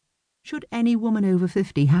Should any woman over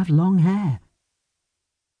 50 have long hair?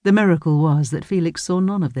 The miracle was that Felix saw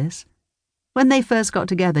none of this. When they first got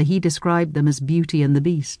together, he described them as Beauty and the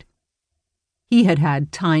Beast. He had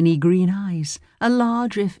had tiny green eyes, a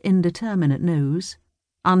large if indeterminate nose,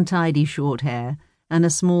 untidy short hair, and a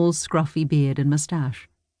small scruffy beard and moustache.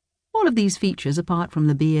 All of these features, apart from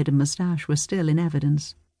the beard and moustache, were still in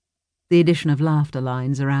evidence. The addition of laughter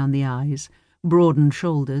lines around the eyes, broadened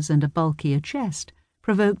shoulders, and a bulkier chest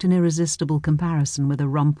provoked an irresistible comparison with a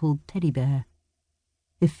rumpled teddy bear.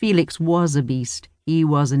 If Felix was a beast, he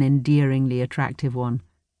was an endearingly attractive one.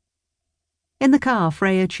 In the car,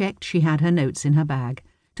 Freya checked she had her notes in her bag,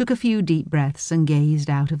 took a few deep breaths, and gazed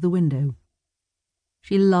out of the window.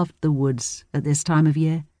 She loved the woods at this time of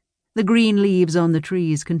year. The green leaves on the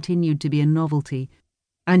trees continued to be a novelty,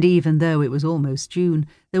 and even though it was almost June,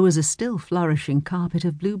 there was a still flourishing carpet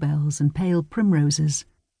of bluebells and pale primroses.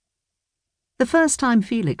 The first time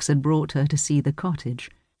Felix had brought her to see the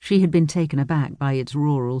cottage, she had been taken aback by its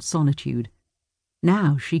rural solitude.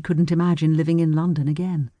 Now she couldn't imagine living in London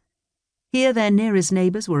again. Here their nearest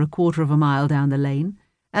neighbours were a quarter of a mile down the lane,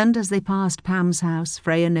 and as they passed Pam's house,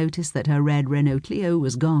 Freya noticed that her red Renault Clio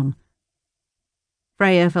was gone.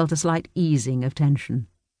 Freya felt a slight easing of tension.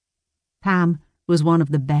 Pam was one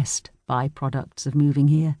of the best byproducts of moving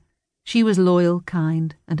here. She was loyal,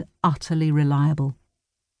 kind, and utterly reliable.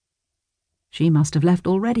 "She must have left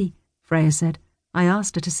already," Freya said. "I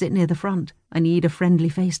asked her to sit near the front. I need a friendly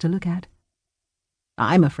face to look at."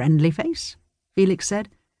 "I'm a friendly face," Felix said.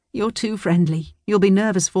 "You're too friendly. You'll be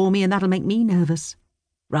nervous for me, and that'll make me nervous."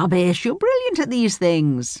 "Rubbish, you're brilliant at these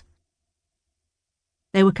things."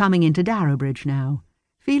 They were coming into Darrowbridge now.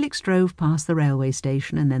 Felix drove past the railway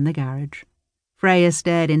station and then the garage. Freya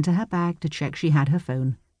stared into her bag to check she had her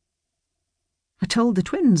phone. "I told the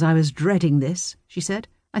twins I was dreading this," she said.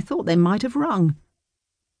 "I thought they might have rung."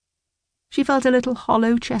 She felt a little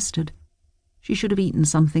hollow-chested. She should have eaten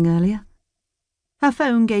something earlier. Her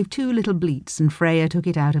phone gave 2 little bleats, and Freya took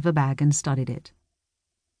it out of her bag and studied it.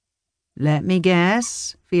 "Let me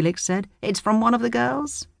guess," Felix said. "It's from one of the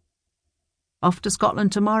girls?" "Off to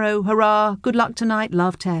Scotland tomorrow. Hurrah! Good luck tonight.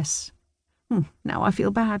 Love, Tess." Now I feel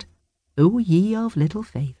bad." "O ye of little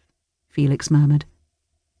faith," Felix murmured.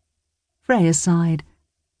 Freya sighed.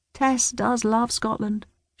 Tess does love Scotland.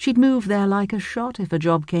 She'd move there like a shot if a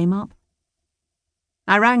job came up.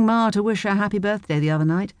 "I rang Ma to wish her happy birthday the other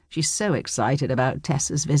night. She's so excited about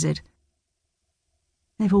Tess's visit."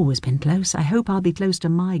 "They've always been close. I hope I'll be close to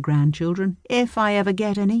my grandchildren, if I ever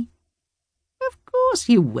get any." "Of course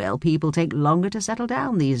you will. People take longer to settle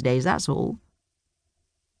down these days, that's all."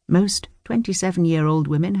 Most 27-year-old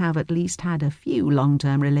women have at least had a few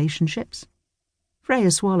long-term relationships. Freya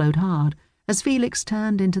swallowed hard as Felix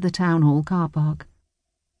turned into the town hall car park.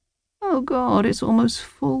 "Oh God, it's almost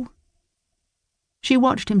full." She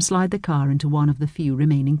watched him slide the car into one of the few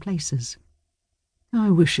remaining places. "I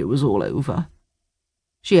wish it was all over."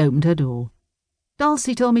 She opened her door.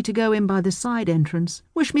 "Dulcie told me to go in by the side entrance.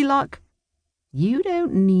 Wish me luck." "You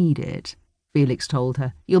don't need it," Felix told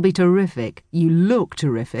her. "You'll be terrific. You look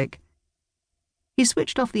terrific." He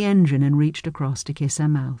switched off the engine and reached across to kiss her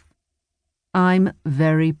mouth. "I'm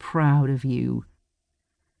very proud of you."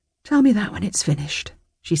 "Tell me that when it's finished,"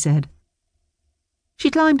 she said. She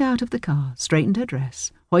climbed out of the car, straightened her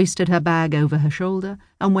dress, hoisted her bag over her shoulder,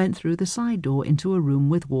 and went through the side door into a room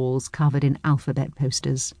with walls covered in alphabet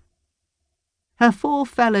posters. Her 4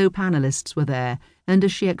 fellow panellists were there, and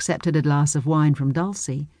as she accepted a glass of wine from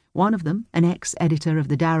Dulcie, one of them, an ex-editor of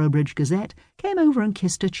the Darrowbridge Gazette, came over and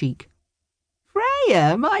kissed her cheek.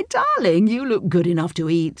 "Freya, my darling, you look good enough to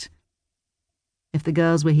eat." If the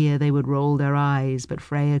girls were here, they would roll their eyes, but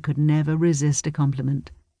Freya could never resist a compliment.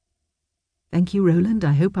 "Thank you, Roland.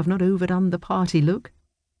 I hope I've not overdone the party look."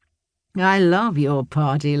 "I love your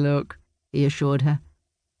party look," he assured her.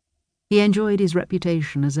 He enjoyed his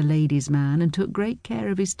reputation as a ladies' man and took great care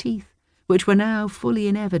of his teeth, which were now fully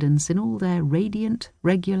in evidence in all their radiant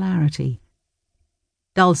regularity.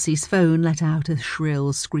 Dulcie's phone let out a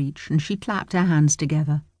shrill screech, and she clapped her hands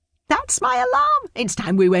together. "That's my alarm! It's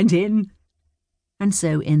time we went in." And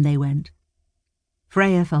so in they went.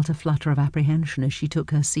 Freya felt a flutter of apprehension as she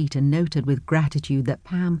took her seat and noted with gratitude that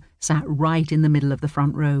Pam sat right in the middle of the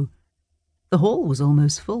front row. The hall was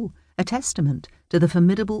almost full, a testament to the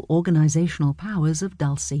formidable organisational powers of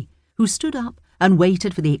Dulcie, who stood up and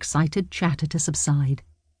waited for the excited chatter to subside.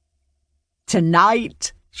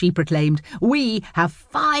 "Tonight," she proclaimed, "we have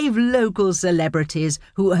 5 local celebrities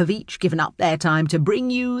who have each given up their time to bring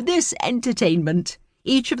you this entertainment.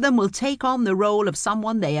 Each of them will take on the role of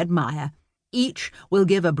someone they admire. Each will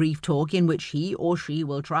give a brief talk in which he or she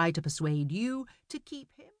will try to persuade you to keep